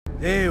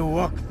They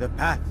walk the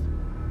path.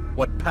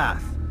 What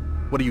path?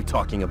 What are you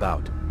talking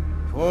about?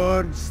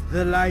 Towards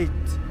the light.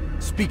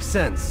 Speak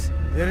sense.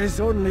 There is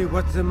only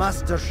what the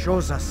Master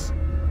shows us.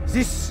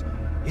 This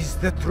is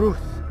the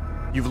truth.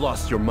 You've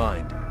lost your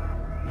mind.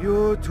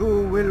 You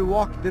too will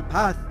walk the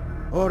path,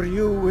 or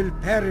you will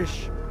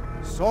perish.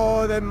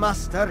 So the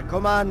Master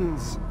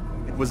commands.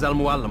 It was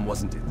Al-Mualim,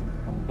 wasn't it?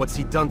 What's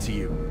he done to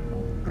you?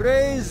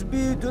 Praise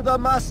be to the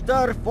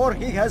Master, for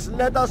he has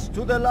led us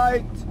to the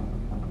light.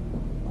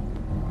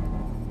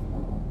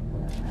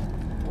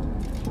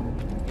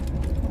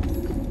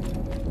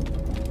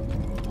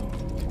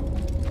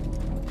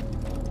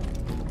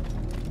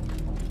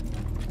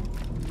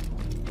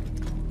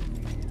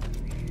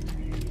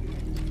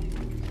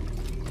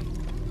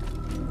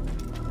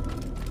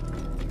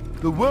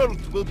 The world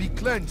will be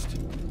cleansed.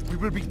 We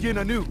will begin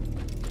anew.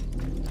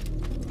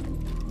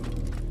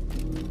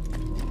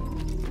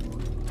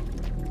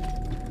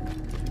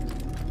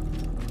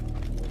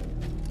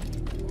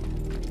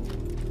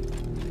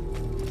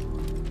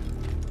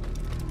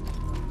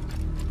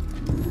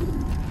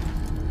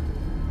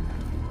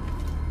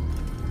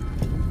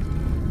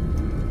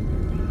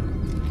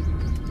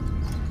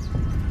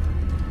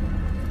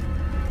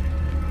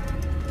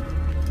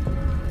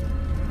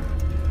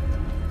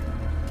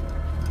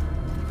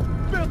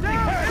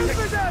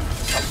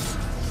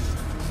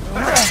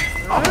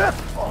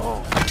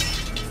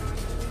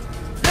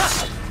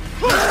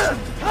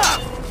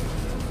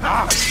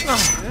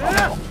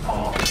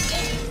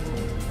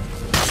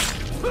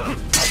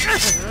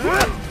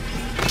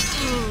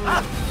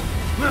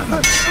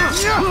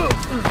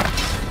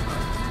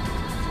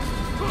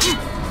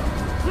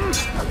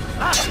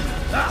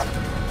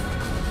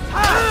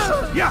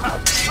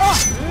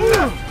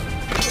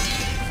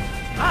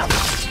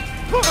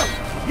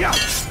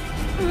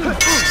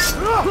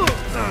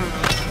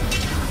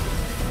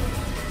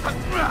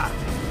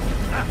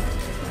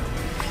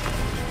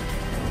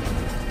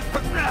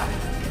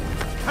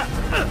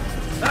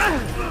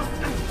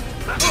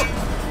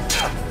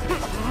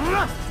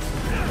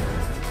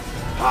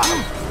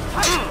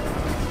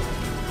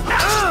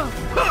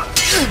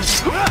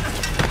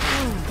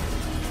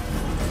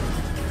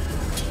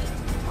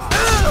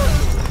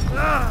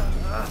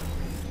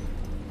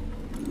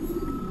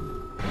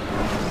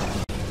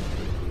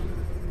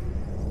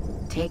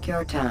 Take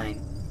your time.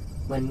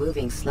 When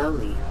moving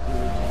slowly,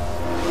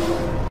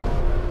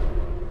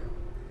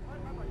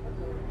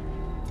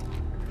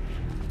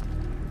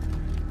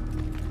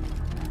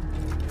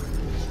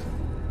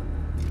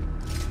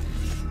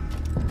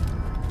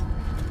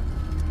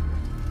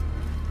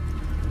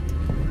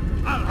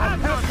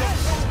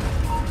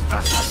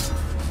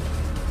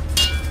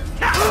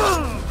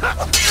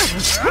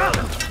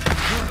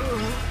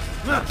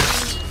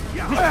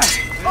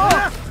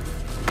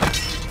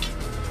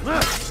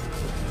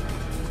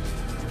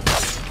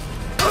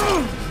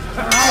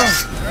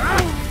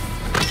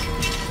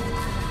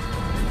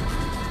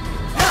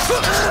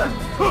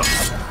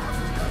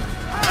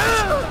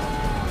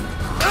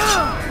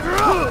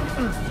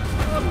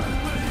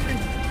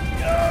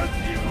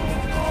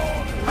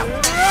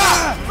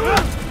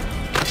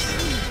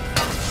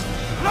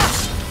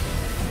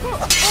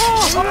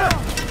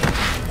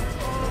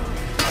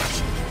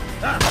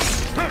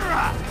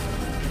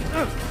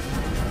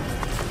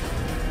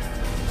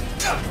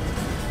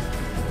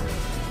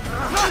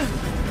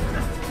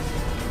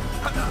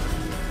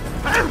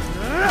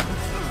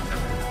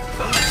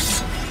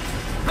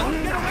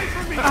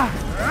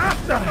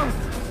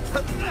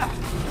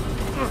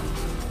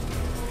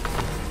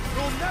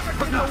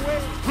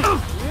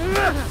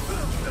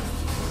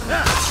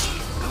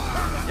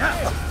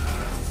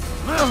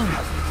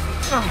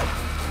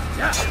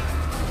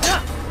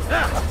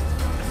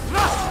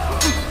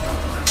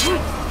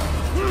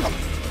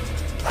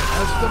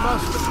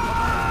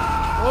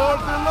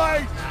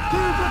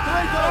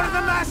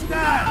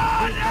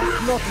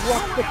 not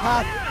walk the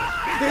path.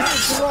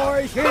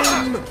 Destroy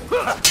him!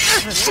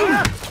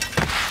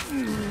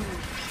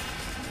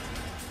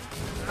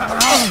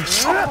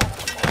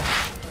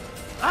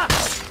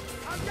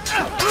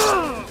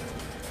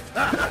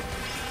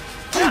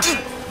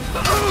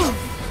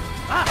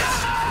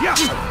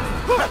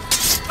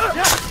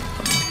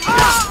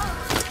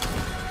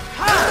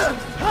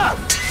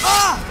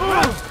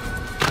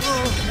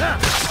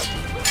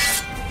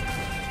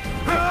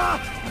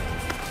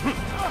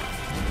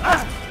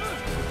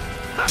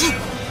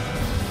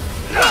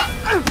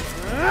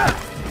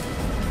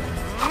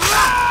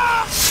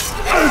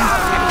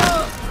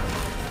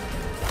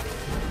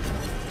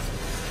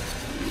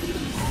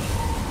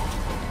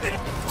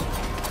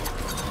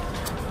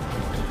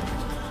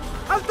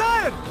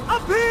 Altair!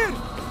 Up here!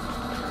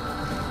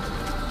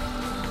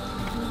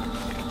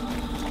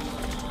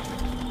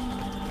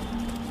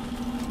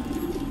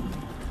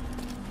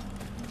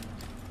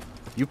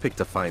 You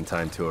picked a fine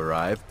time to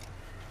arrive.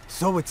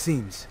 So it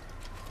seems.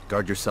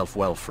 Guard yourself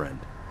well, friend.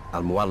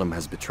 Al-Mualim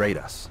has betrayed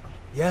us.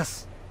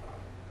 Yes.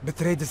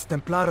 Betrayed his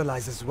Templar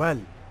allies as well.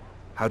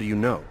 How do you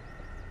know?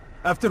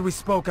 After we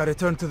spoke, I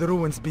returned to the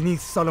ruins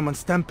beneath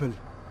Solomon's temple.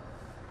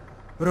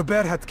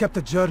 Robert had kept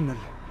a journal,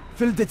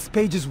 filled its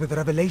pages with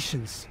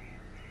revelations.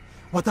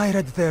 What I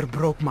read there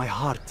broke my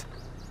heart.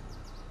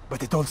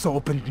 But it also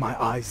opened my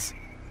eyes.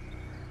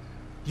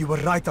 You were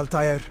right,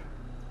 Altair.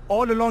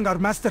 All along our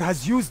master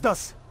has used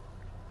us.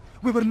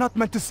 We were not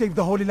meant to save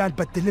the Holy Land,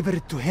 but deliver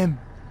it to him.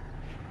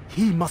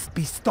 He must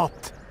be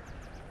stopped.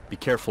 Be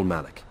careful,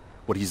 Malik.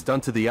 What he's done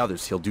to the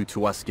others, he'll do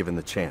to us given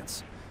the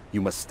chance.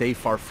 You must stay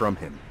far from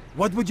him.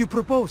 What would you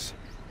propose?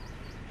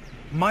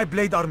 My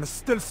blade arm is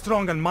still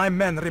strong and my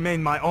men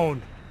remain my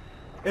own.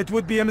 It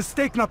would be a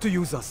mistake not to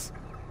use us.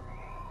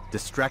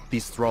 Distract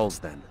these thralls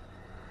then.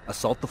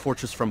 Assault the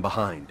fortress from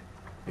behind.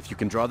 If you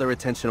can draw their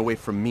attention away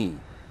from me,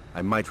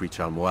 I might reach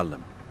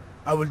Al-Mualim.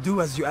 I will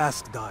do as you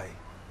ask, Dai.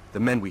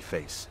 The men we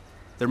face,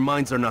 their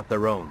minds are not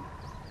their own.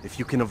 If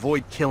you can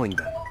avoid killing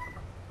them.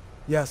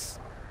 Yes.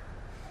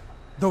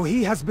 Though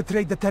he has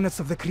betrayed the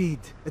tenets of the Creed,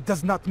 it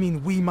does not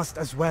mean we must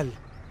as well.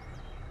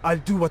 I'll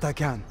do what I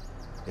can.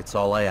 It's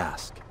all I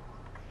ask.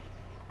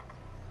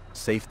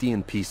 Safety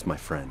and peace, my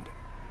friend.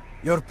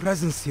 Your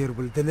presence here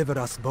will deliver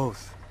us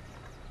both.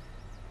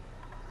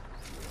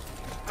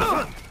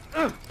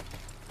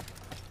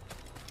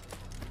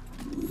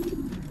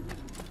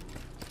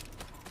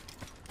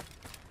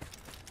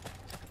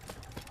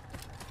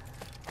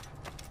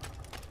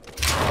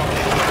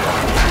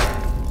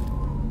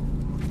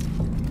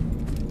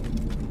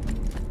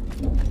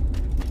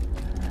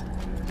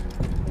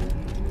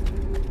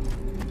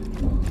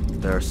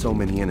 There are so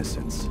many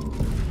innocents.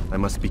 I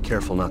must be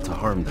careful not to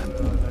harm them.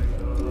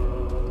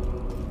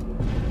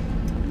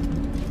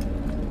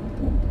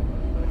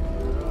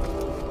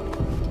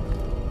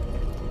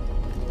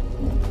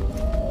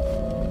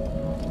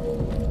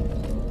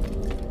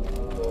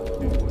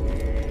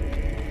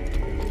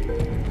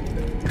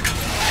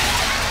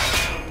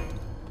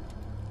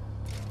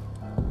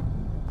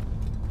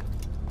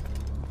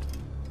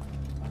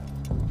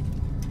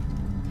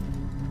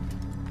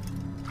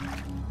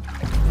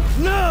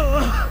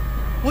 No!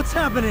 What's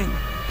happening?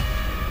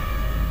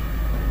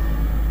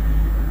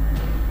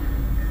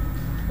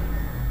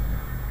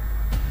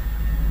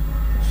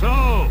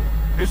 So,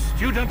 the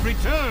student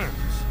returns.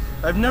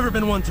 I've never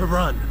been one to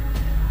run.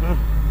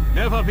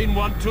 Never been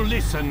one to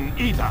listen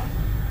either.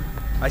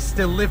 I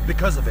still live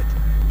because of it.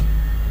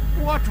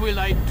 What will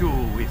I do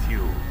with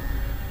you?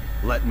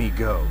 Let me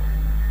go.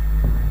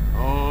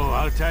 Oh,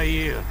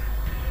 Altair.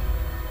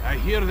 I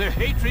hear the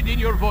hatred in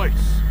your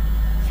voice.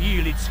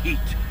 Feel its heat.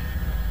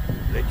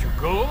 Let you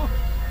go?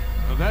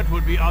 Well, that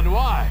would be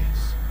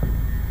unwise.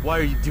 Why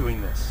are you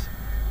doing this?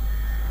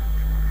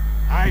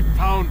 I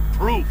found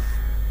proof.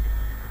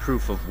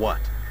 Proof of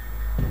what?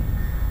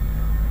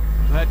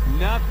 That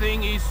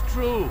nothing is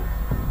true.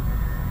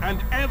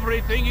 And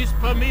everything is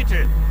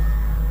permitted.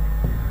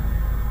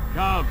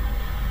 Come.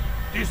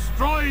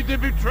 Destroy the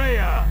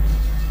betrayer.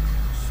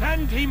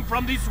 Send him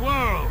from this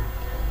world.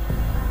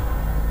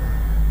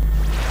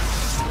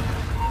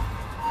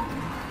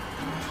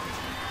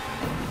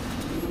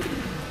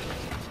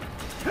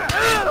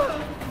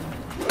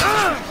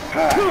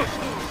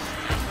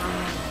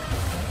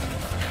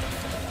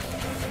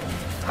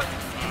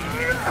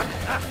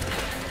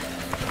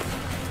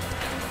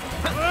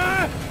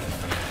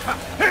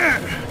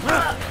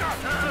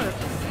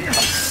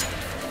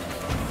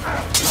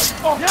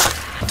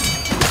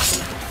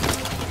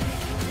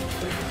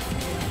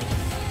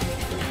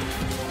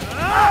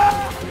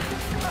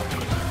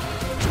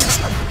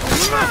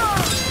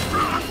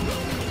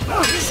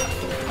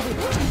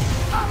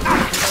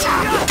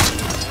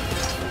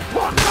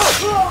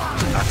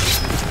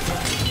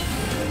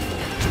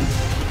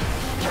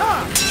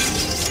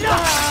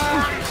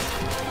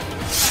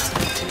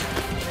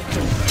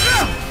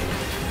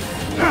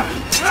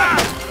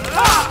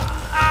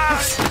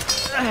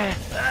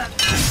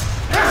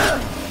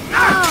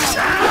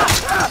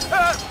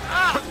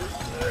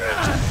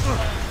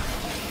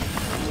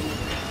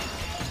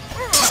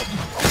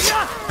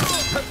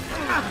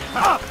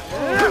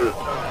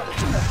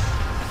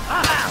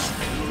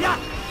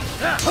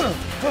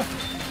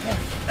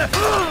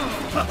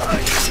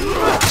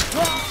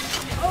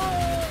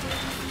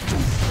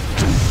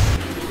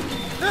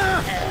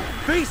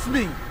 Face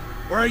me!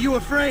 Or are you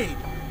afraid?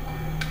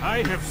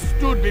 I have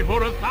stood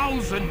before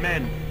 1,000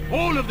 men,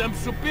 all of them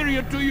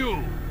superior to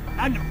you,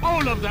 and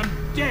all of them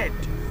dead,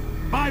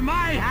 by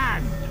my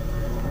hand.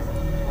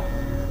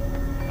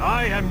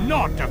 I am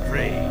not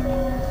afraid.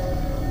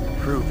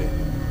 Prove it.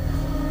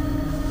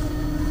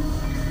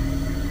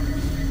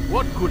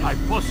 What could I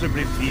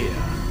possibly fear?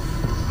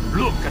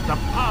 Look at the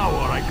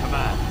power I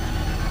command.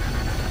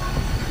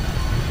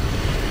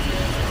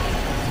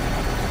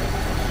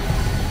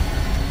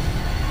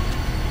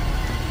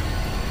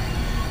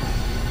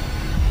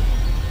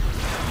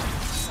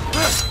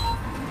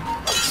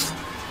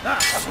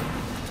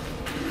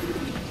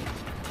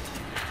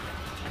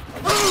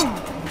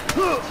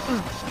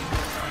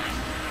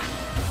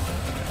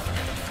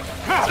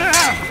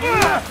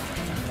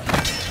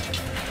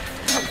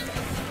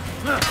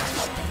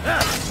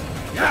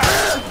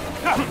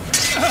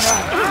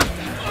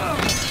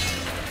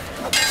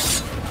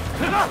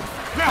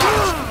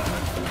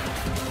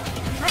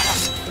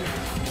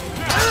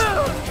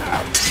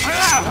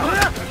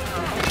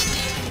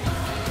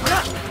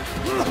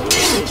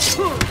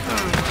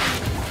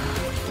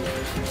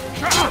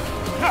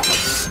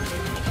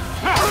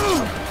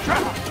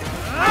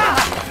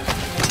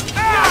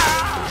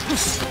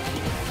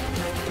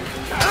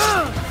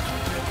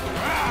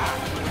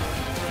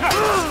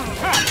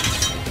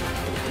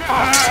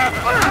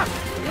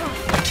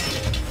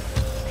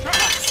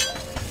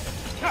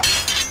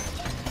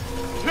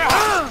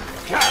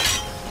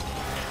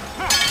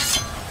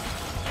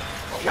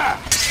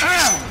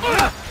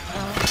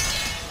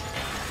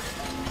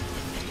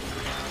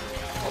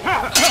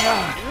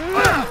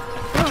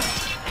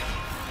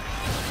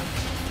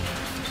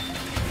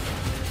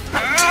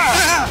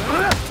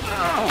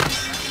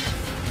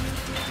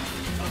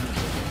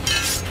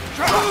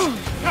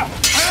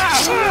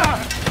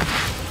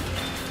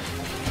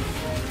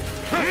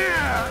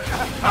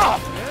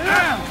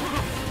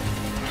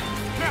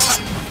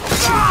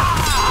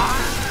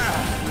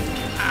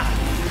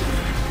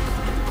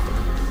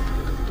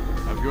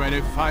 Have you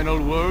any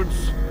final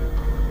words?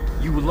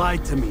 You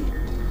lied to me.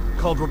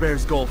 Called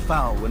Robert's goal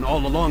foul when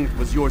all along it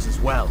was yours as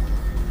well.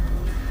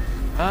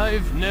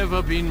 I've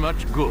never been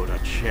much good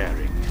at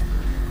sharing.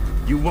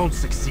 You won't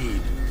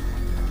succeed.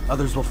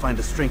 Others will find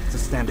the strength to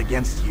stand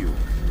against you.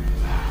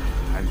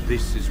 And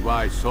this is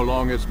why, so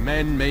long as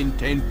men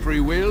maintain free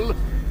will,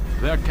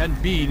 there can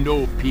be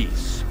no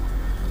peace.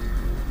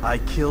 I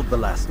killed the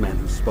last man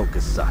who spoke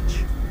as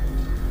such.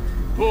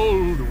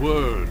 Bold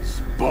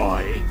words,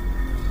 boy.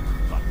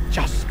 But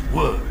just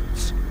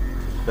words.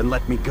 Then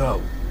let me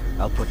go.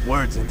 I'll put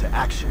words into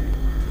action.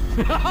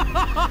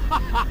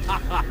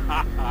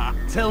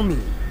 Tell me,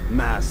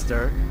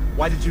 Master,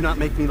 why did you not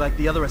make me like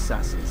the other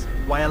assassins?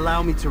 Why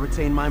allow me to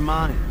retain my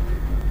mind?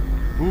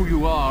 Who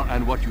you are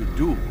and what you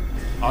do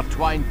are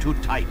twined too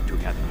tight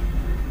together.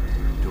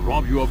 To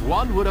rob you of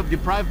one would have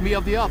deprived me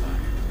of the other.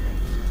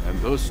 And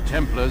those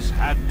Templars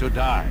had to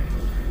die.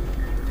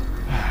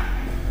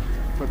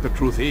 But the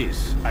truth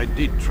is, I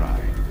did try.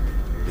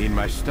 In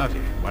my study,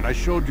 when I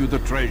showed you the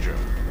treasure.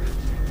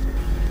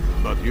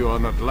 But you are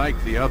not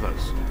like the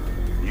others.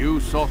 You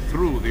saw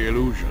through the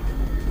illusion.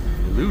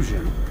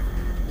 Illusion?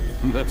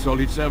 That's all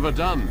it's ever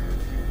done.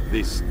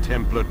 This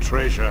Templar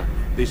treasure,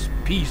 this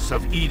piece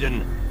of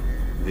Eden,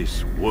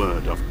 this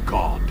word of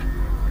God.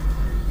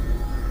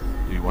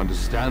 Do you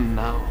understand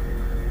now?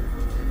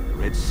 The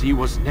Red Sea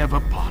was never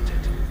parted.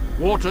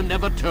 Water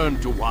never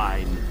turned to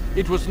wine.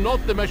 It was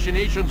not the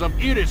machinations of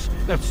Eris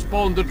that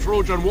spawned the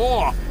Trojan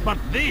War, but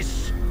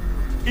this!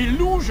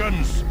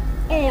 Illusions!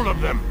 All of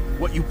them!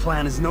 What you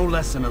plan is no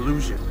less an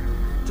illusion.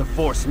 To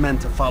force men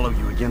to follow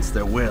you against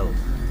their will.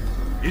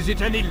 Is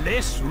it any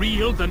less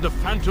real than the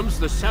phantoms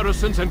the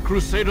Saracens and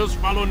Crusaders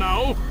follow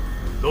now?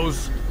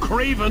 Those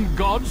craven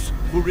gods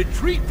who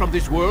retreat from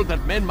this world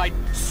that men might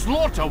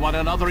slaughter one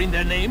another in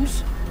their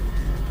names?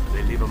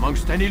 They live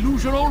amongst an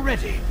illusion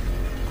already.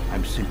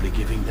 I'm simply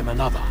giving them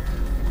another.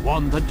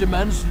 One that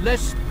demands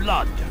less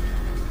blood.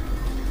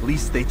 At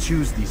least they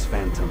choose these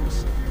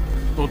phantoms.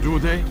 Or do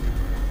they?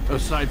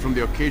 Aside from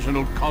the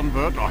occasional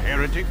convert or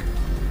heretic?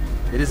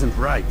 It isn't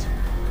right.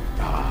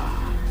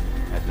 Ah,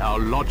 and now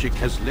logic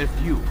has left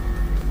you.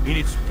 In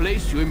its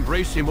place, you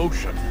embrace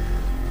emotion.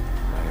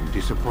 I am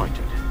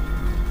disappointed.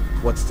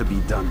 What's to be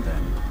done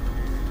then?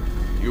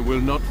 You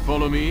will not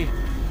follow me,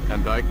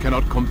 and I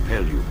cannot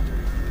compel you.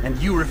 And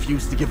you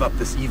refuse to give up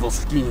this evil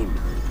scheme.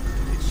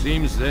 It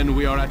seems then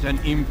we are at an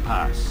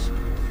impasse.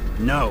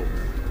 No,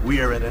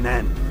 we are at an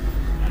end.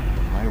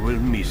 I will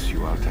miss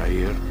you,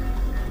 Altair.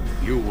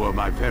 You were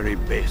my very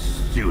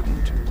best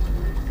student.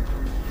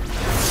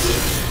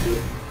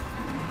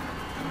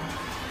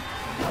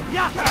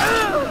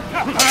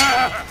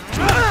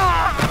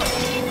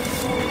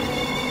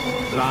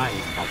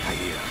 Blind,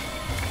 Altair.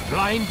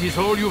 Blind is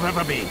all you've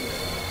ever been.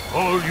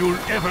 All you'll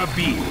ever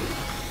be.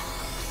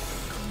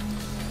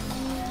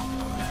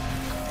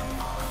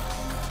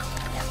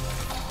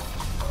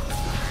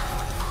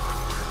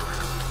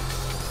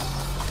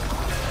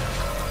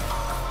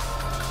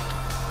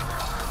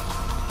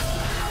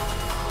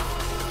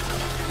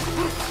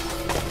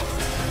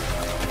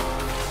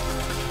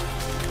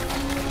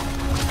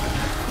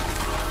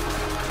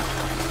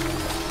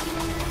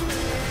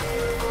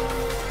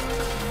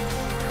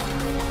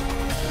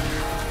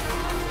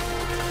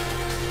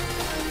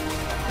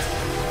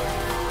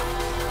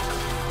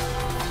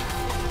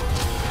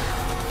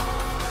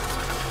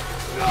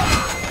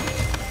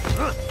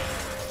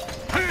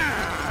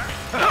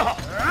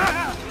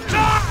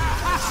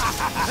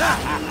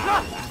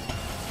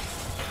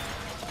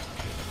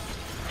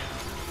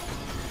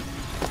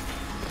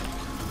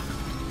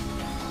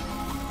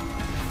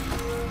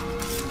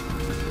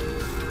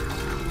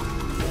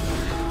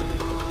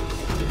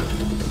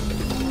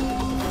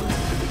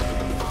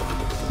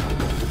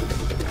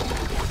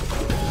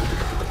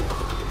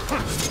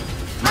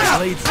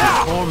 Blades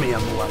before me,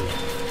 Amuel.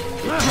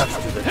 It cuts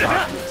to the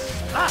darkness.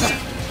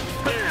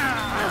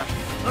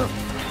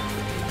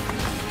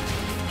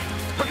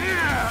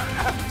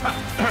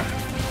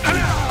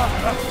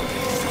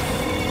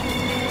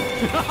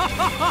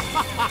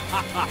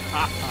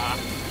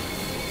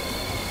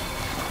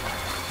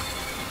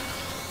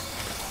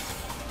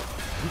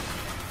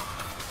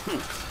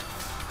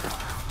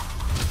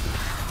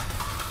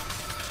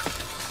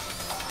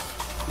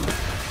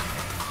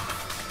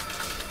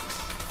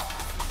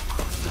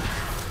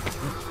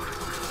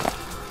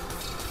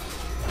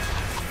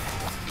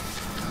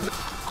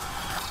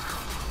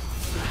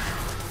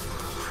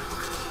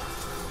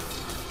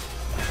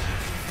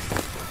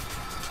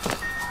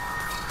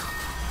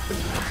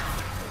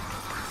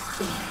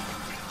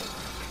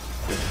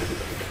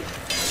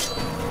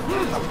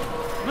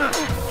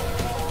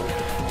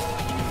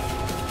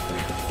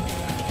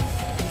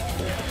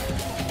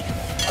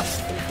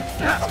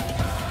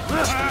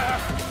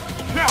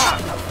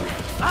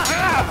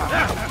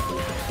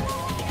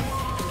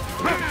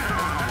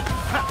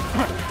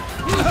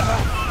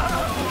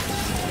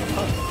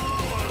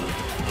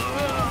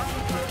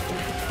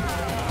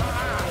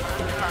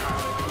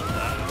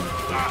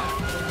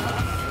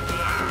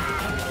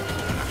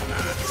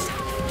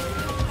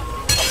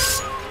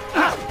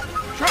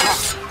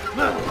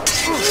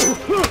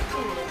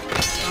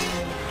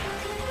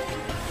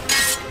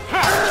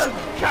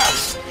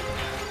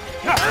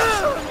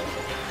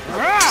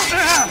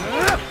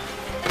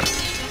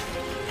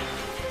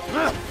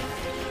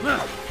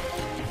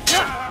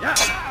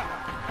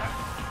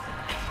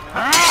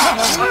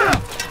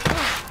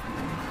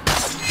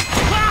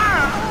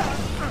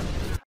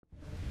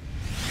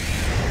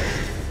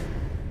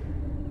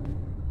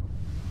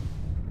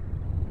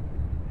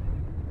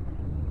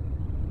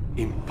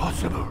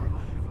 Impossible.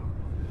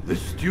 The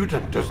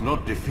student does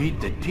not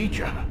defeat the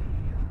teacher.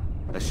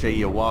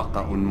 الشيء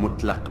واقع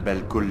مطلق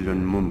بل كل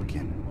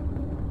ممكن.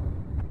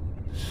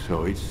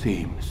 So it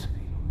seems.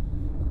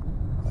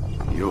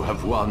 You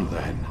have won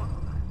then.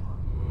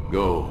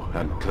 Go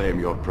and claim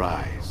your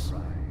prize.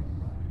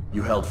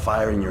 You held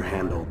fire in your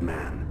hand, old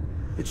man.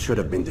 It should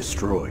have been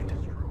destroyed.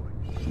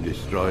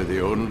 Destroy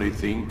the only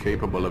thing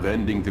capable of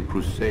ending the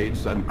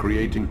Crusades and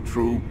creating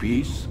true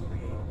peace?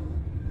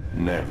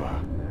 Never.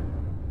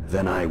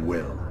 Then I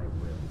will.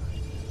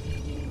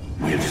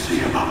 We'll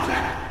see about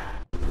that.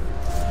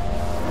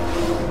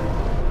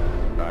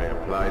 I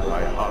applied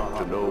my heart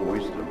to know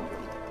wisdom,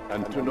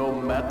 and to know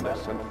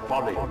madness and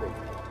folly.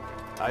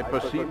 I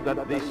perceived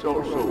that this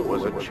also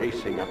was a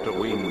chasing after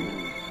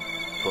wind,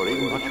 for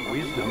in much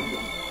wisdom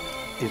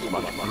is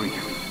much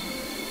grief.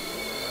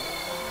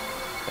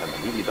 And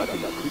he that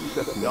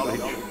increaseth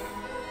knowledge,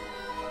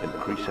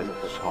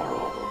 increaseth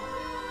sorrow.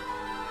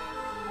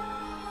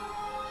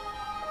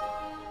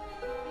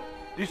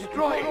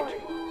 Destroy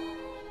it!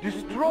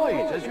 Destroy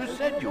it as you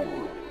said you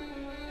would!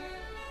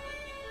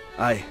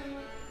 I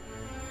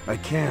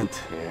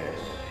can't. Yes,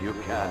 you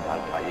can,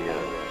 Altair.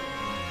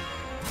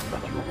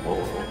 But you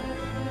won't.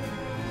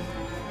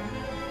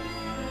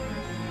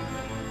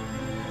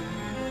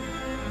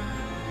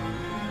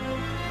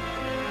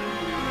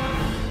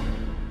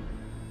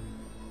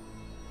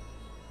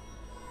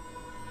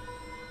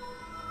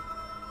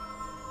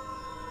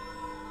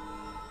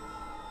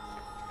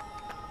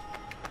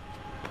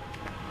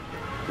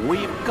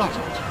 We've got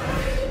it.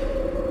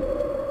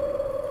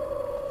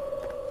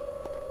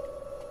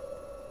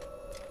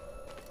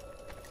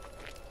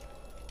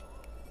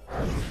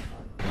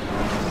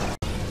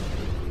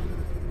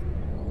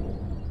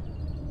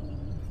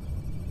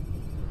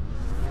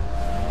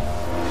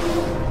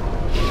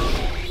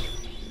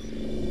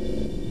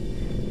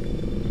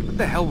 What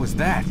the hell was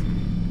that?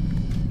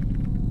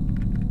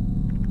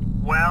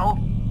 Well?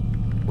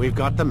 We've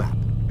got the map.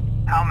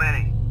 How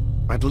many?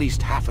 At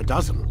least half a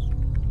dozen.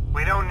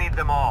 We don't need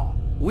them all.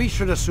 We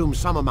should assume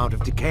some amount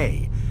of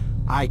decay.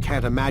 I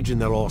can't imagine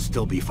they'll all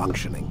still be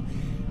functioning.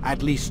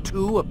 At least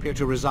 2 appear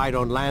to reside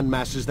on land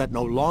masses that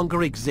no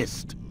longer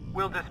exist.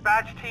 We'll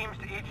dispatch teams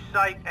to each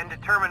site and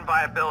determine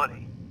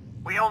viability.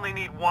 We only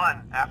need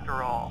 1,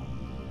 after all.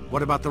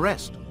 What about the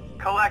rest?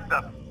 Collect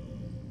them.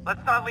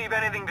 Let's not leave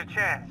anything to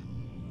chance.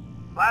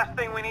 Last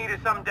thing we need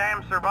is some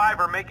damn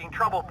survivor making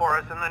trouble for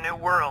us in the New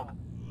World.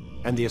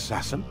 And the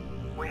assassin?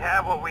 We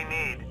have what we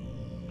need.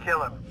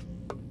 Kill him.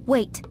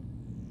 Wait.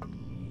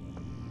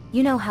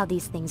 You know how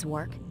these things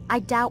work. I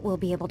doubt we'll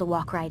be able to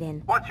walk right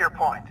in. What's your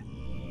point?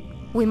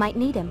 We might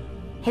need him.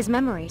 His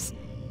memories.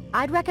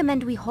 I'd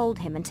recommend we hold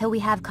him until we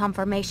have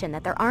confirmation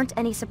that there aren't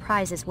any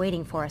surprises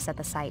waiting for us at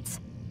the sites.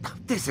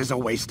 This is a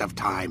waste of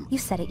time. You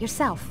said it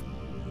yourself.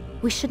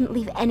 We shouldn't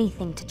leave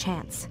anything to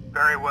chance.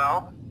 Very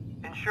well.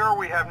 Ensure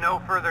we have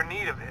no further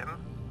need of him,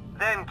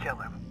 then kill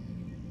him.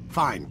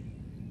 Fine.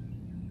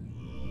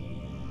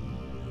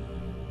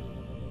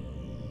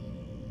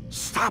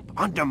 Stop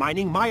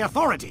undermining my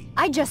authority!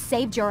 I just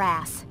saved your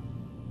ass.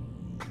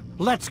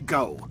 Let's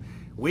go.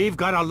 We've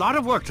got a lot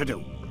of work to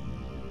do.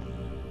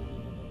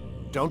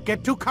 Don't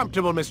get too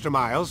comfortable, Mr.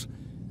 Miles.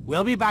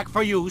 We'll be back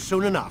for you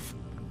soon enough.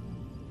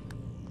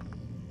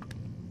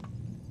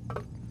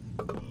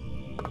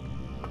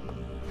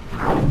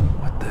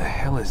 What the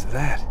hell is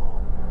that?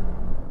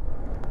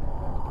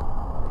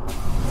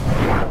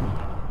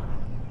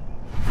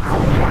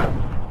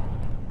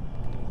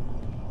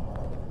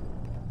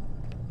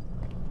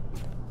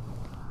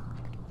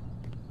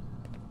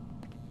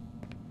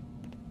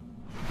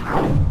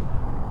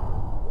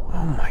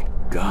 Oh my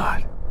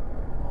God.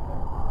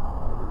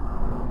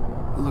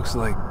 It looks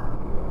like...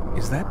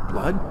 Is that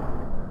blood?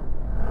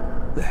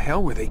 The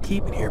hell were they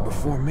keeping here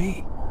before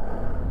me?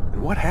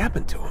 And what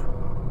happened to him?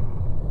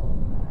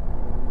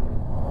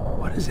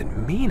 What does it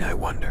mean, I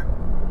wonder?